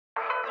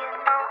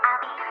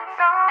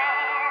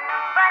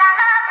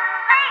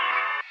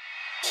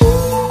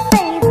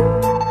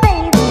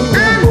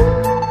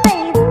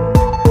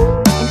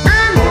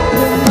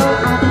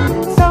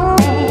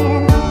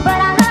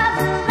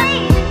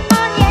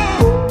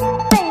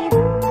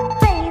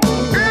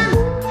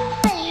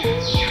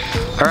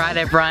Alright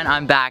everyone,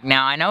 I'm back.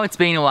 Now I know it's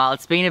been a while,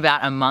 it's been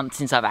about a month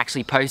since I've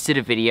actually posted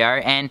a video,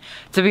 and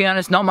to be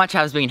honest not much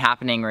has been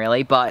happening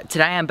really, but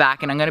today I'm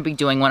back and I'm going to be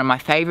doing one of my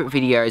favourite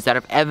videos that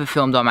I've ever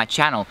filmed on my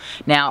channel.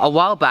 Now a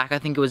while back, I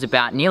think it was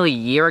about nearly a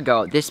year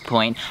ago at this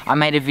point, I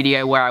made a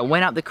video where I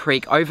went up the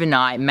creek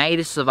overnight, made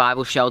a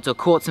survival shelter,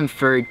 caught some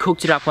food,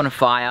 cooked it up on a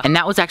fire, and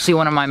that was actually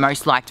one of my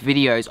most liked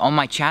videos on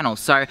my channel.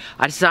 So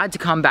I decided to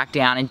come back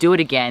down and do it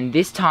again,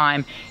 this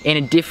time in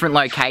a different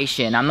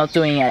location. I'm not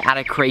doing it at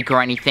a creek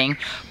or anything.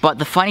 But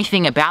the funny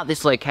thing about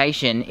this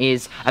location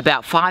is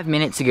about 5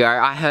 minutes ago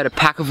I heard a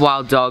pack of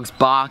wild dogs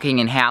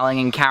barking and howling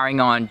and carrying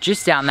on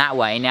just down that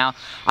way. Now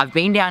I've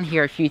been down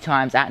here a few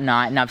times at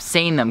night and I've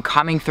seen them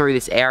coming through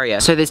this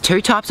area. So there's two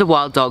types of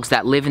wild dogs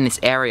that live in this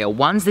area.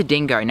 One's the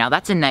dingo. Now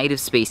that's a native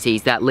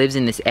species that lives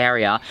in this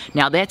area.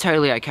 Now they're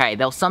totally okay.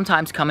 They'll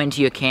sometimes come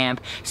into your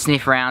camp,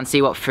 sniff around,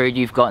 see what food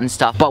you've got and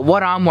stuff. But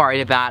what I'm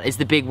worried about is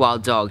the big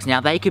wild dogs.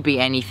 Now they could be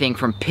anything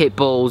from pit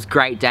bulls,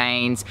 Great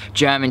Danes,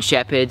 German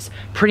Shepherds,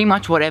 pretty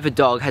much whatever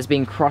dog has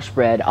been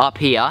crossbred up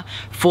here,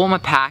 form a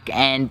pack,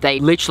 and they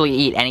literally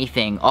eat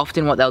anything.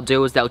 Often what they'll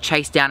do is they'll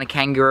chase down a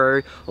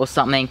kangaroo or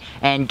something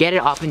and get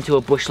it up into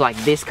a bush like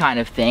this kind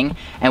of thing,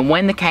 and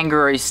when the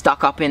kangaroo is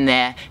stuck up in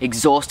there,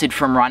 exhausted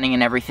from running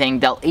and everything,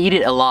 they'll eat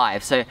it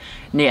alive. So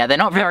yeah, they're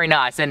not very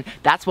nice, and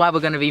that's why we're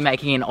going to be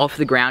making an off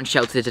the ground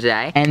shelter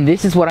today. And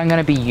this is what I'm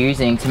going to be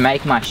using to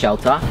make my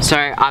shelter. So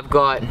I've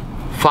got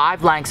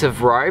 5 lengths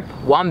of rope,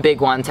 one big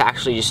one to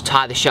actually just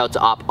tie the shelter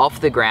up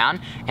off the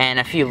ground, and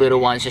a few little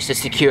ones just to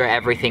secure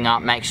everything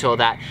up, make sure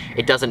that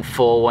it doesn't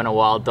fall when a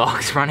wild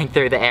dog's running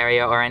through the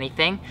area or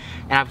anything.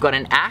 And I've got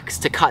an axe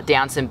to cut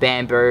down some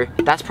bamboo.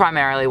 That's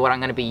primarily what I'm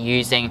going to be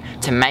using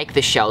to make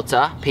the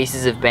shelter,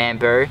 pieces of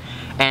bamboo.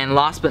 And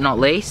last but not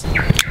least,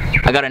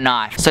 I got a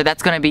knife. So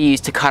that's going to be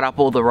used to cut up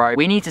all the rope.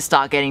 We need to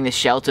start getting this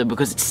shelter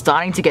because it's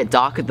starting to get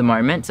dark at the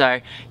moment. So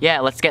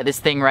yeah, let's get this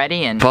thing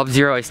ready and Bob's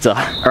your oyster.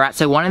 Alright,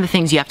 so one of the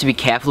things you have to be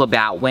careful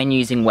about when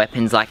using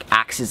weapons like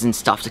axes and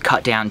stuff to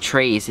cut down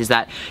trees is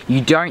that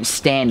you don't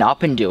stand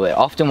up and do it.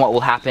 Often what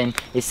will happen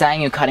is,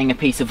 saying you're cutting a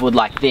piece of wood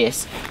like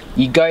this,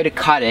 you go to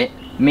cut it,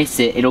 miss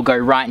it, it'll go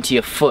right into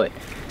your foot.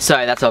 So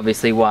that's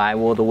obviously why I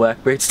wore the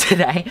work boots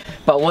today.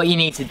 But what you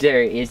need to do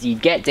is you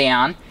get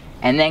down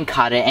and then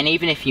cut it, and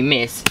even if you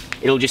miss,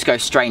 it'll just go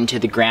straight into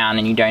the ground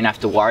and you don't have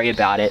to worry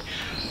about it.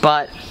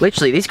 But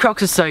literally, these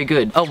crocs are so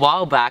good. A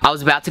while back, I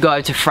was about to go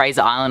over to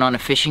Fraser Island on a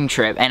fishing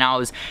trip, and I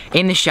was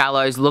in the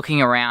shallows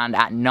looking around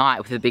at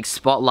night with a big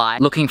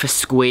spotlight, looking for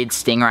squid,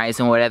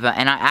 stingrays and whatever,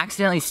 and I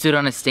accidentally stood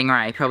on a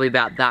stingray, probably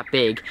about that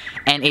big,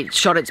 and it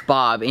shot its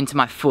barb into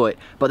my foot.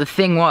 But the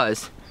thing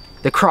was,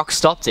 the croc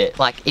stopped it.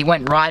 Like, it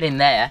went right in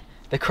there,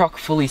 the croc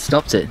fully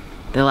stopped it.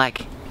 They're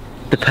like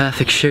the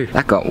perfect shoe.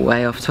 That got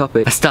way off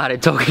topic. I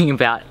started talking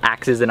about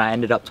axes and I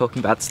ended up talking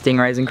about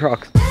stingrays and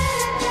crocs.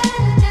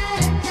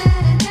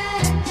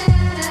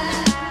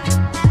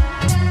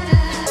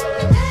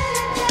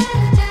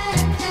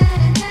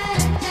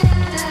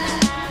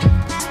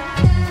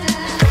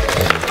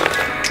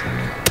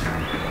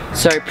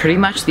 So pretty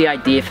much the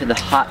idea for the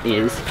hut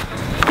is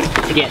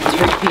to get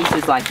 2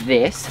 pieces like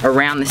this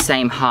around the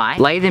same height,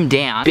 lay them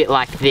down a bit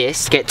like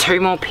this, get 2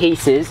 more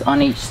pieces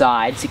on each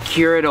side,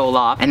 secure it all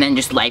up, and then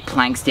just lay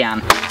planks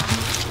down.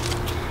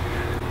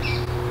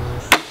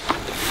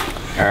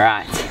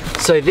 Alright,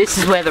 so this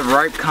is where the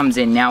rope comes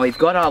in. Now we've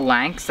got our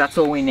lengths, that's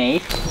all we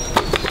need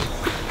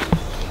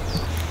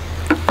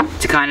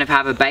to kind of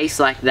have a base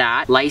like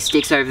that, lay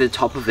sticks over the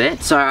top of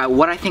it. So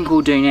what I think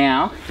we'll do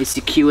now is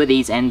secure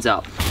these ends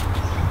up.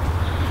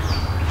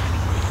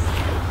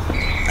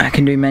 I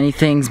can do many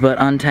things, but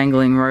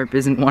untangling rope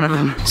isn't one of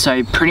them.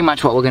 So pretty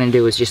much what we're going to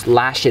do is just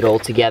lash it all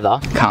together.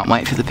 Can't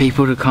wait for the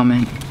people to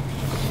comment,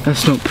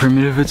 "That's not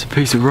primitive, it's a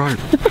piece of rope."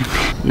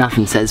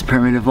 Nothing says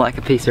primitive like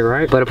a piece of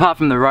rope. But apart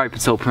from the rope,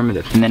 it's all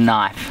primitive. And the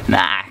knife, and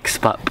the axe.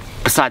 But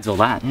besides all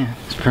that, yeah,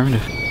 it's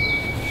primitive.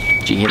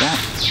 Did you hear that?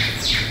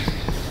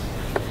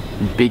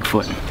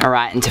 Bigfoot.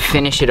 Alright, and to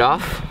finish it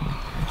off,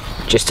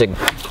 just a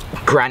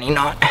granny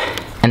knot.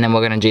 And then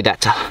we're going to do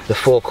that to the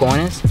 4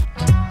 corners.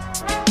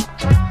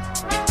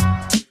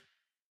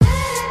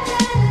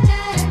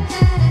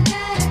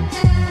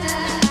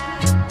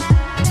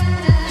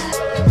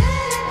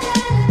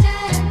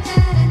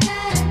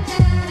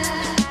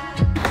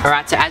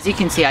 Alright, so as you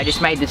can see, I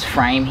just made this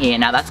frame here.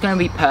 Now that's going to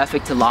be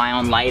perfect to lie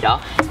on later.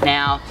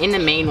 Now, in the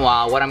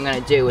meanwhile, what I'm going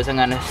to do is I'm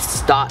going to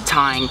start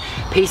tying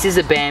pieces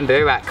of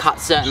bamboo at cut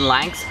certain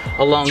lengths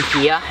along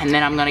here, and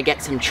then I'm going to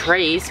get some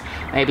trees,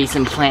 maybe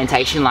some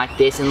plantation like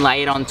this, and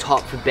lay it on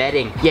top for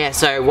bedding. Yeah,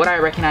 so what I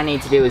reckon I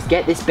need to do is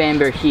get this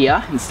bamboo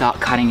here and start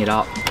cutting it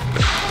up.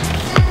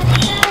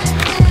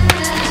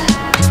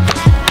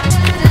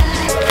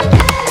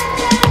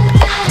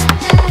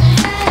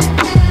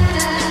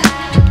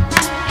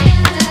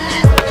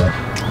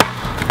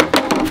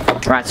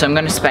 Right, so I'm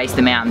gonna space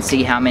them out and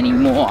see how many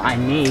more I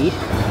need.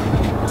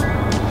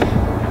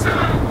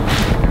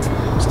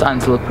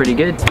 Starting to look pretty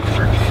good.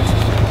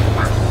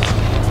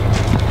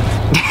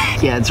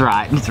 Yeah, it's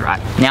right, it's right.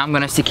 Now I'm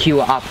gonna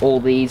secure up all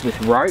these with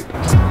rope.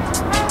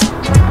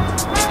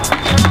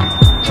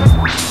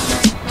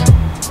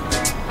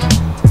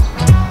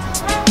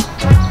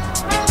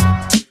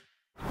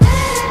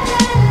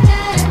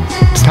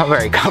 It's not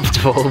very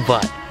comfortable,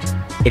 but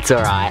it's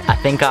alright. I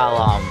think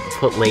I'll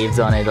put leaves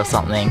on it or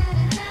something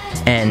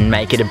and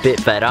make it a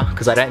bit better,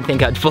 because I don't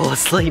think I'd fall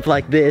asleep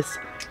like this,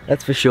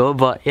 that's for sure.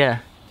 But yeah,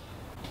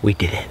 we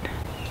did it.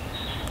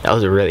 That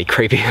was a really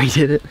creepy we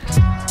did it.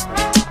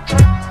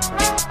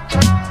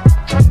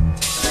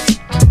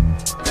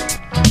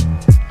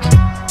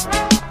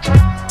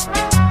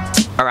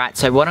 Alright,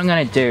 so what I'm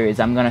going to do is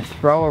I'm going to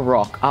throw a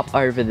rock up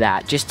over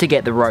that just to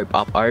get the rope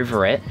up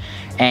over it.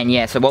 And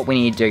yeah, so what we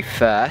need to do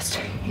first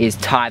is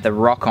tie the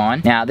rock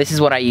on. Now this is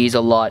what I use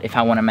a lot if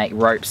I want to make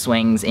rope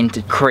swings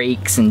into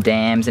creeks and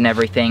dams and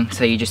everything.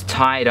 So you just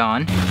tie it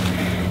on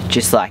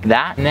just like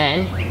that, and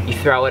then you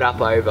throw it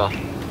up over.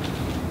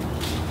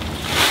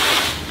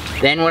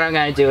 Then what I'm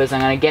going to do is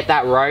I'm going to get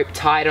that rope,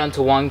 tie it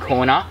onto one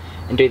corner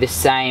and do the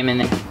same,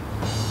 and then,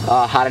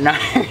 I don't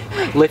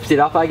know, lift it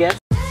up I guess.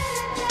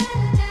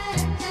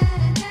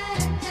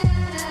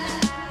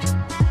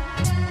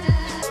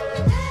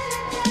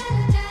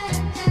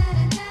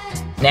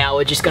 Now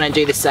we're just gonna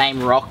do the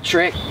same rock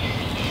trick.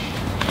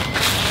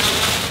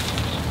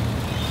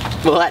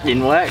 Well, that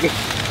didn't work.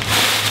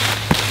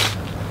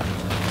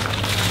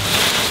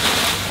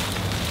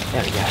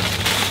 There we go.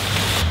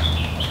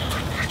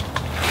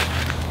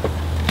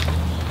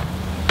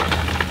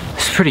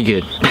 It's pretty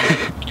good.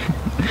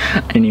 I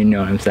don't even know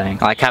what I'm saying.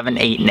 Like, I haven't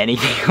eaten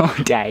anything all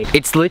day.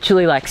 It's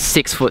literally like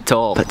 6 foot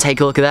tall. But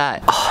take a look at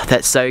that. Oh,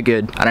 that's so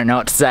good. I don't know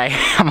what to say.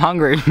 I'm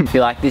hungry. I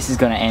feel like this is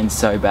gonna end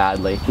so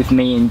badly. With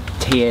me in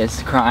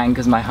tears, crying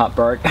because my heart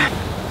broke.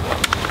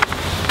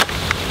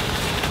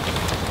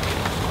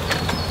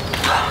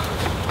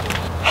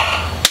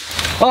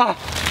 Oh!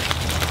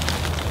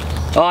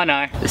 Oh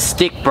no. The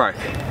stick broke.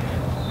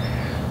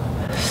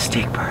 The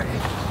stick broke.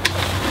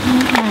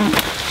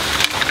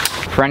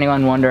 For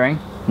anyone wondering,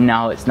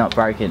 no, it's not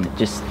broken, it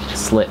just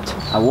slipped.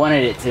 I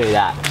wanted it to do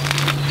that.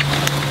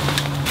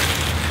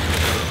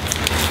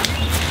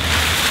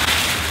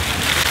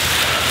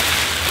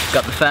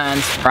 Got the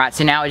ferns. Right,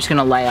 so now we're just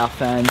gonna lay our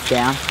ferns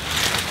down.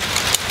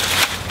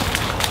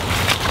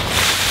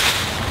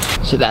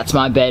 So that's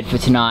my bed for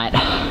tonight.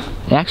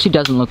 It actually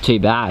doesn't look too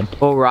bad.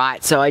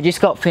 Alright, so I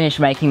just got finished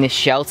making this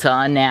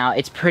shelter. Now,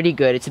 it's pretty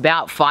good. It's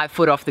about 5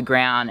 foot off the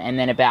ground and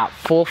then about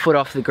 4 foot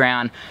off the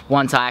ground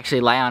once I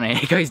actually lay on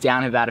it. It goes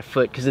down about a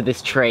foot because of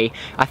this tree.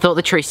 I thought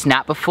the tree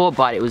snapped before,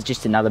 but it was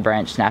just another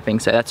branch snapping,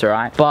 so that's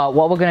alright. But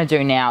what we're gonna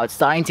do now, it's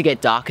starting to get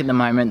dark at the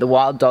moment. The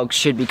wild dogs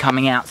should be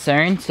coming out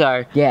soon,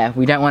 so yeah,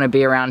 we don't want to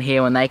be around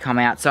here when they come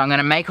out. So I'm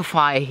gonna make a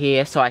fire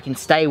here so I can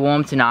stay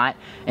warm tonight,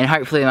 and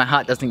hopefully my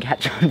hut doesn't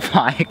catch on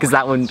fire, because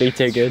that wouldn't be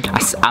too good.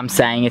 I'm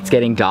saying it's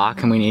getting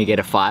dark and we need to get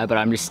a fire, but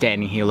I'm just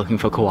standing here looking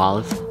for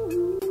koalas.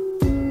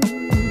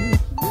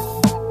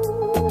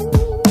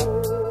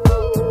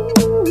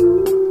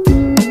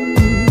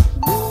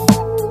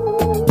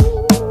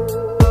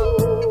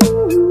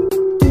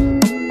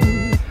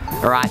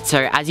 Alright,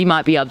 so as you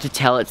might be able to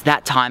tell, it's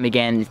that time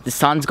again. The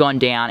sun's gone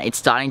down, it's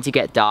starting to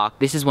get dark.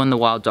 This is when the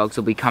wild dogs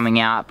will be coming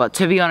out, but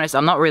to be honest,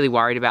 I'm not really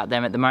worried about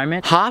them at the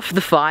moment. Half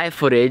the fire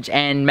footage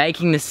and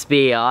making the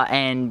spear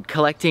and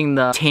collecting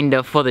the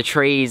tinder for the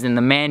trees and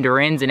the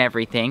mandarins and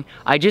everything,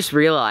 I just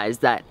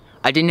realized that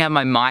I didn't have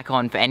my mic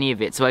on for any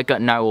of it, so I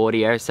got no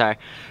audio, so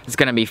it's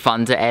gonna be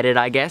fun to edit,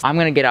 I guess. I'm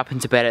gonna get up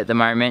into bed at the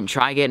moment,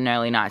 try get an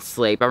early night's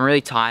sleep. I'm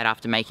really tired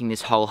after making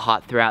this whole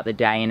hut throughout the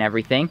day and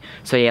everything.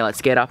 So yeah,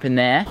 let's get up in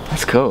there.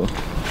 That's cool.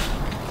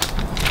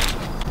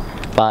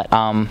 But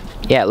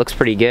yeah, it looks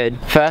pretty good.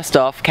 First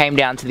off, came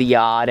down to the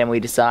yard and we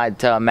decided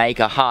to make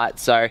a hut.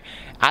 So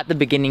at the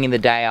beginning of the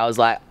day, I was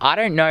like, I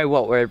don't know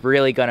what we're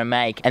really gonna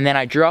make. And then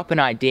I drew up an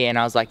idea and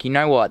I was like, you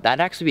know what, that'd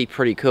actually be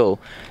pretty cool.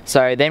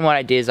 So then what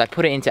I did is I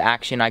put it into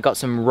action. I got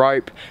some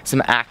rope,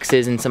 some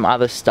axes and some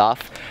other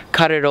stuff,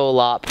 cut it all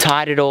up,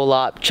 tied it all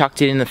up,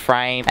 chucked it in the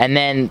frame. And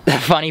then the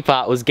funny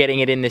part was getting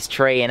it in this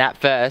tree. And at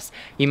first,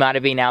 you might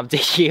have been able to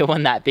hear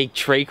when that big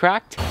tree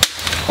cracked.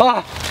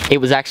 Oh! It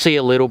was actually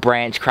a little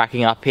branch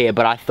cracking up here,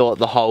 but I thought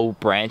the whole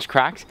branch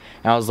cracked.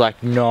 And I was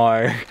like,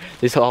 no,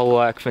 this whole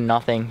work for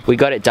nothing. We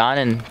got it done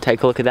and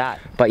take a look at that.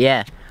 But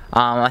yeah,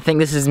 I think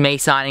this is me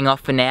signing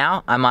off for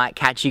now. I might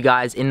catch you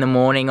guys in the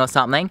morning or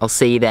something. I'll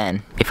see you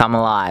then, if I'm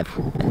alive.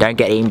 And don't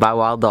get eaten by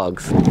wild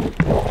dogs.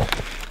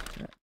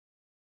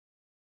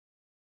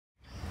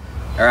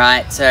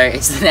 Alright, so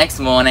it's the next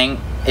morning.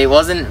 It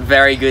wasn't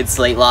very good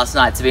sleep last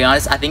night, to be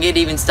honest. I think it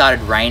even started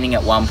raining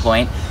at one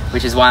point,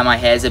 which is why my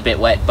hair's a bit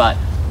wet, but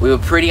we were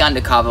pretty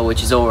undercover,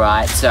 which is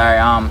alright. So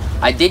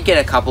I did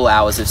get a couple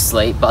hours of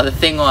sleep, but the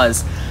thing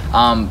was,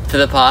 for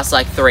the past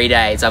like 3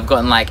 days, I've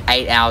gotten like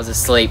 8 hours of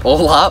sleep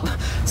all up.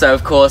 So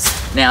of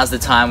course, now's the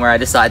time where I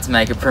decide to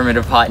make a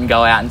primitive hut and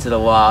go out into the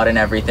wild and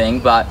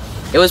everything. But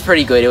it was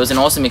pretty good. It was an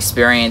awesome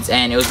experience,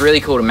 and it was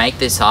really cool to make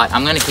this hut.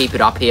 I'm going to keep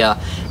it up here,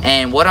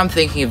 and what I'm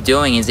thinking of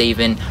doing is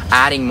even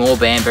adding more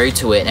bamboo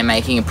to it and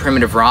making a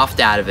primitive raft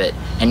out of it,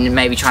 and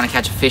maybe trying to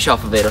catch a fish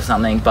off of it or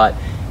something. But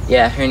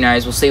yeah, who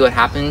knows, we'll see what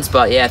happens.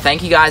 But yeah,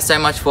 thank you guys so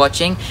much for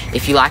watching.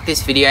 If you like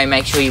this video,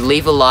 make sure you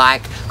leave a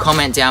like,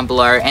 comment down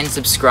below, and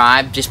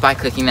subscribe just by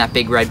clicking that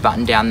big red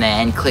button down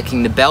there and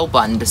clicking the bell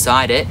button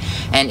beside it.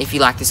 And if you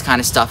like this kind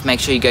of stuff,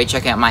 make sure you go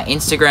check out my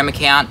Instagram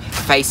account,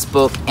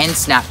 Facebook, and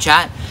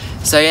Snapchat.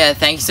 So yeah,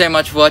 thank you so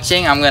much for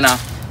watching. I'm gonna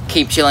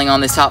keep chilling on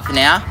this hut for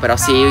now, but I'll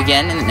see you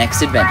again in the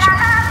next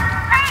adventure.